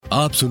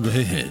आप सुन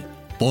रहे हैं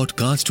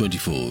पॉडकास्ट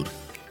 24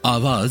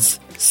 आवाज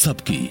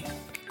सबकी।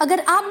 अगर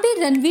आप भी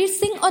रणवीर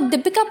सिंह और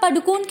दीपिका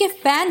पादुकोण के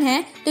फैन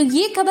हैं तो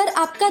ये खबर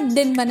आपका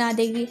दिन बना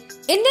देगी।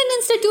 Indian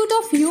institute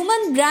of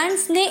human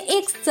brands ने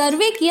एक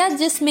सर्वे किया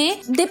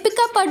जिसमें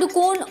दीपिका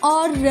पादुकोण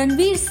और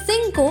रणवीर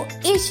सिंह को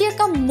एशिया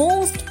का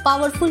मोस्ट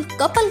पावरफुल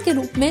कपल के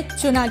रूप में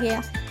चुना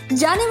गया।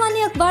 जाने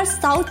माने अखबार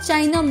साउथ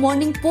चाइना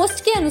मॉर्निंग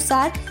पोस्ट के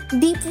अनुसार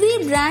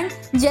डीपवीर ब्रांड,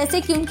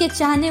 जैसे कि उनके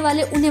चाहने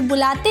वाले उन्हें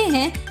बुलाते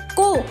हैं,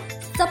 को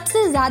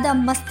सबसे ज्यादा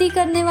मस्ती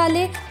करने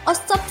वाले और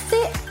सबसे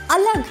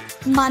अलग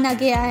माना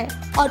गया है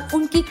और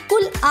उनकी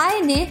कुल आय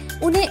ने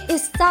उन्हें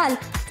इस साल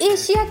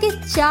एशिया के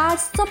 4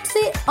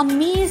 सबसे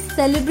अमीर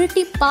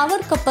सेलिब्रिटी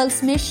पावर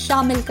कपल्स में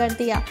शामिल कर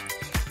दिया।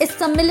 इस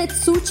सम्मिलित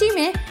सूची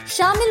में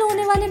शामिल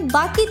होने वाले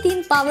बाकी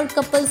 3 पावर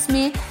कपल्स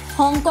में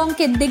हांगकांग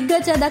के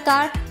दिग्गज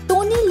अदाकार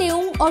टोनी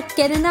लेउंग और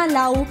कैटरीना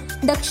लाउ,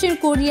 दक्षिण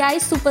कोरियाई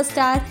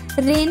सुपरस्टार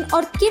रेन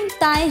और किम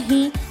ताए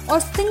ही और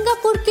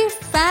सिंगापुर के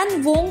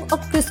फैन वोंग और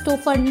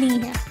क्रिस्टोफर ली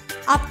हैं।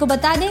 आपको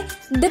बता दें,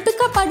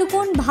 दीपिका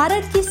पादुकोण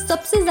भारत की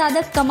सबसे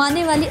ज्यादा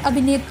कमाने वाली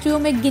अभिनेत्रियों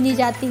में गिनी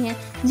जाती हैं,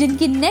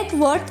 जिनकी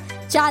नेटवर्थ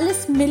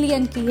 40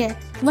 मिलियन की है।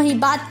 वहीं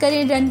बात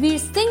करें रणवीर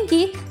सिंह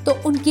की तो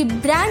उनकी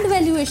ब्रांड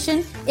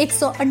वैल्यूएशन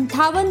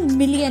 158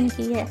 मिलियन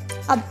की है।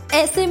 अब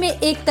ऐसे में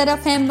एक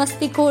तरफ है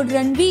मस्तीखोर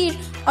रणवीर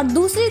और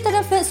दूसरी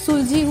तरफ है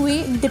सुलझी हुई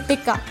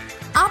दीपिका।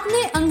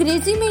 आपने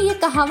अंग्रेजी में ये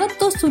कहावत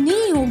तो सुनी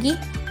ही होगी,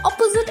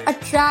 ऑपोजिट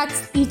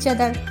अट्रैक्ट्स ईच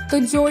अदर, तो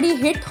जोड़ी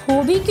हिट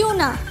हो भी क्यों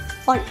ना।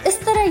 और इस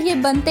तरह ये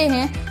बनते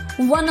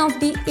हैं one of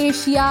the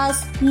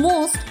Asia's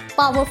most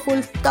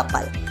powerful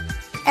couple.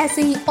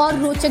 ऐसे ही और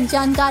रोचक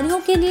जानकारियों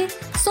के लिए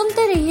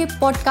सुनते रहिए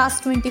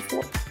पॉडकास्ट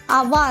 24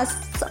 आवाज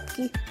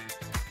सबकी।